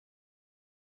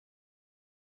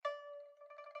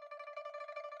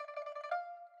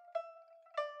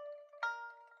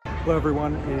Hello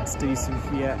everyone, it's DC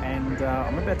here and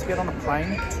I'm about to get on a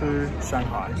plane to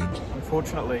Shanghai.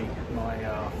 Unfortunately, my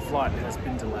flight has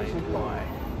been delayed by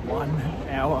 1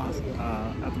 hour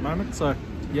at the moment, so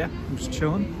yeah, I'm just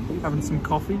chilling, having some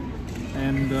coffee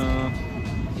and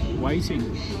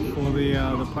waiting for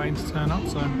the plane to turn up,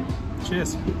 so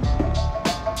cheers.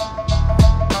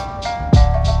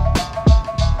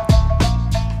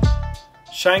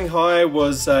 Shanghai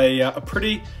was a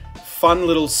pretty fun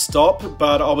little stop,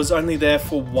 but I was only there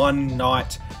for 1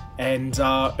 night, and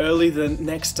early the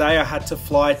next day I had to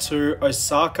fly to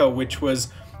Osaka, which was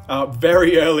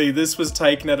very early. This was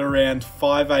taken at around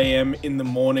 5 a.m. in the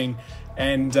morning,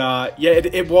 and yeah,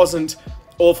 it wasn't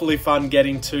awfully fun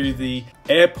getting to the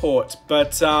airport,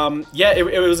 but yeah,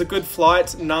 it was a good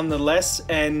flight nonetheless,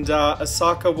 and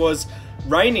Osaka was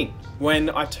raining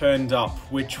when I turned up,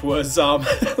 which was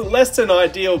less than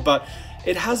ideal, but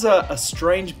it has a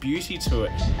strange beauty to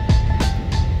it.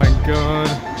 Oh my god,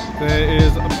 there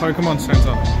is a Pokemon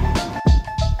Center.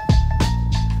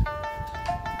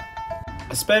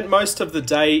 I spent most of the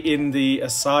day in the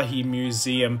Asahi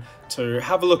Museum to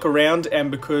have a look around,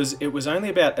 and because it was only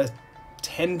about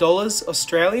 $10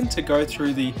 Australian to go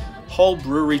through the whole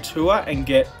brewery tour and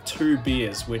get 2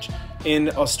 beers, which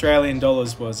in Australian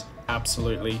dollars was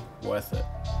absolutely worth it.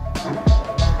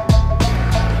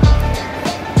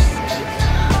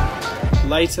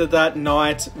 Later that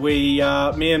night, me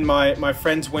and my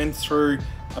friends went through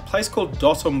a place called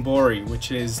Dotonbori,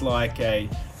 which is like a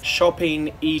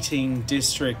shopping, eating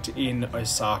district in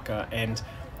Osaka, and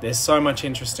there's so much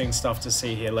interesting stuff to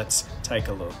see here. Let's take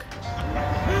a look.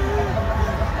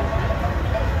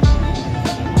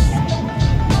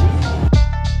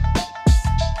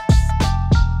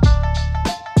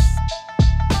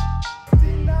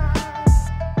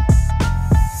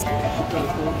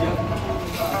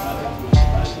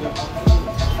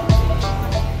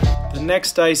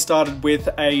 Next day started with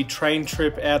a train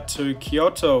trip out to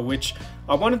Kyoto, which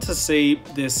I wanted to see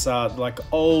this like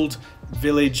old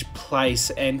village place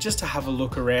and just to have a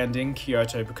look around in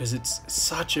Kyoto because it's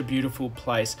such a beautiful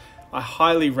place. I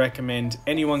highly recommend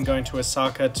anyone going to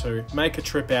Osaka to make a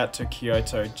trip out to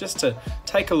Kyoto just to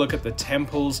take a look at the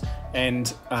temples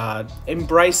and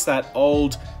embrace that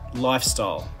old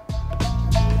lifestyle.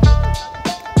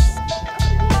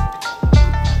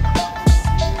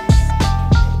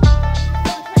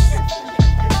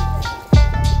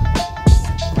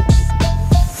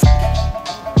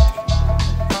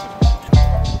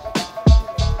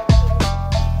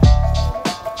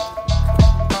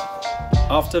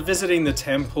 After visiting the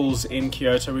temples in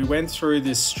Kyoto, we went through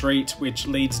this street which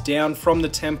leads down from the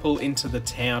temple into the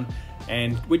town,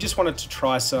 and we just wanted to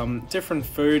try some different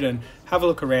food and have a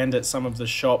look around at some of the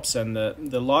shops and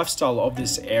the lifestyle of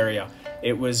this area.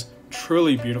 It was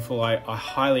truly beautiful. I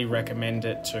highly recommend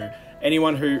it to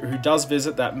anyone who does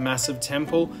visit that massive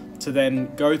temple to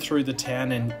then go through the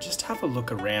town and just have a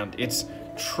look around. It's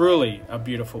truly a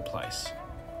beautiful place.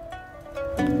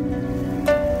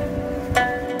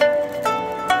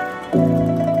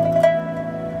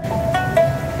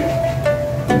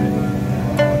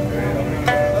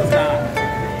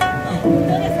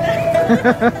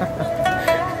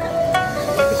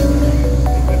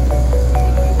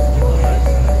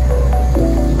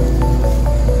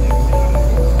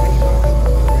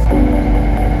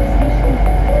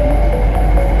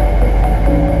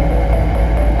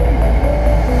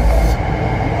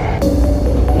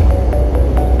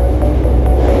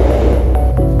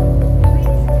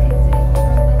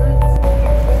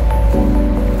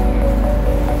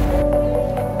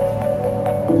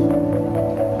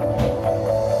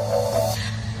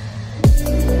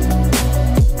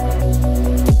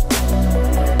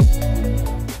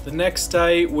 Next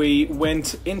day we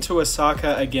went into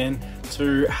Osaka again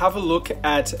to have a look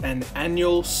at an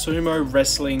annual sumo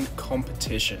wrestling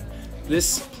competition.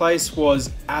 This place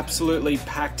was absolutely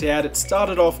packed out. It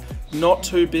started off not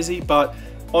too busy, but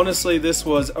honestly this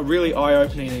was a really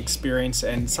eye-opening experience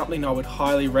and something I would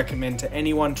highly recommend to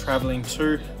anyone traveling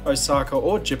to Osaka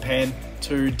or Japan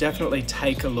to definitely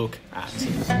take a look at.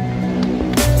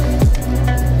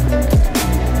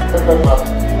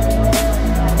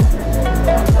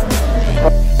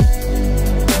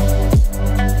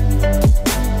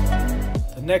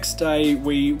 Next day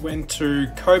we went to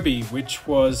Kobe, which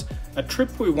was a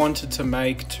trip we wanted to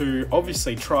make to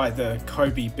obviously try the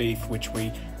Kobe beef, which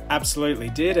we absolutely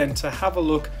did, and to have a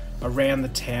look around the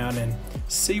town and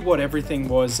see what everything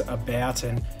was about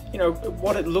and, you know,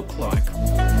 what it looked like.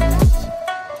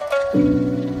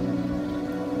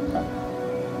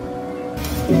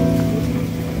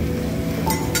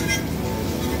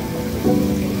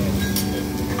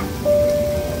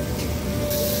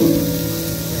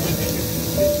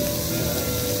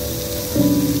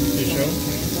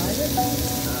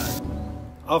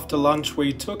 after lunch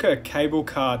we took a cable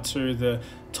car to the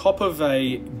top of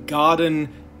a garden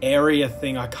area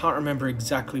thing. I can't remember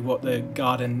exactly what the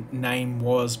garden name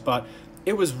was, but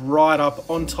it was right up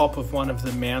on top of one of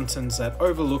the mountains that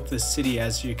overlooked the city,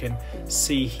 as you can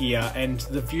see here, and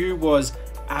the view was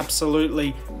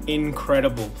absolutely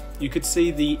incredible. You could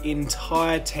see the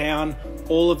entire town,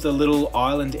 all of the little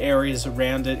island areas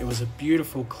around it. It was a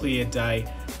beautiful clear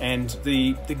day, and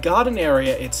the garden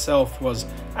area itself was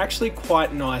actually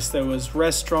quite nice. There was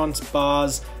restaurants,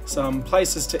 bars, some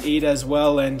places to eat as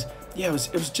well, and yeah,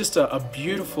 it was just a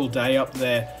beautiful day up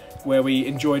there, where we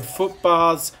enjoyed foot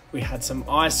baths, we had some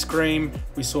ice cream,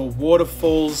 we saw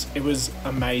waterfalls. It was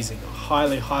amazing.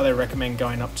 I highly recommend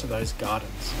going up to those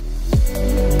gardens.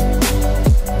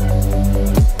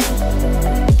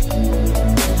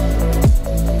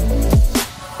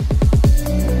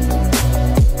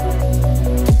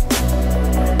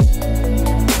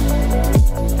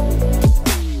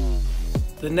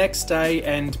 The next day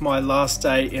and my last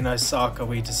day in Osaka,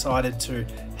 we decided to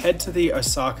head to the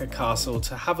Osaka castle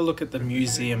to have a look at the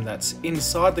museum that's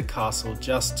inside the castle,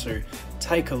 just to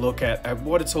take a look at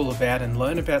what it's all about and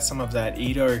learn about some of that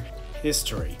Edo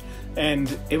history.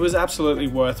 And it was absolutely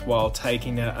worthwhile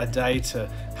taking a day to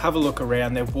have a look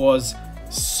around. There was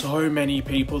so many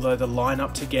people, though the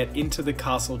lineup to get into the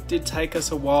castle did take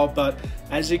us a while, but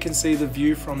as you can see, the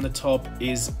view from the top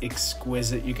is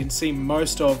exquisite. You can see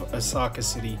most of Osaka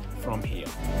City from here.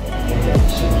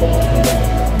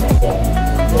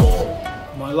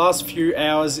 My last few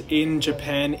hours in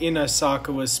Japan, in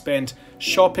Osaka, was spent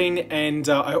shopping, and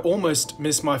I almost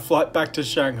missed my flight back to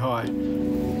Shanghai.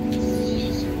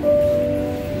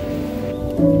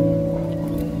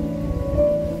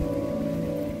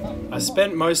 I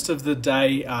spent most of the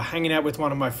day hanging out with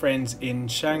one of my friends in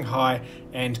Shanghai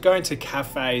and going to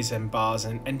cafes and bars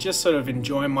and just sort of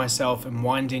enjoying myself and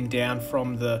winding down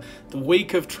from the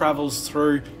week of travels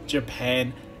through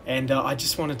Japan. And I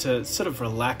just wanted to sort of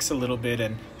relax a little bit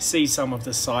and see some of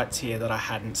the sights here that I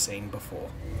hadn't seen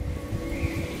before.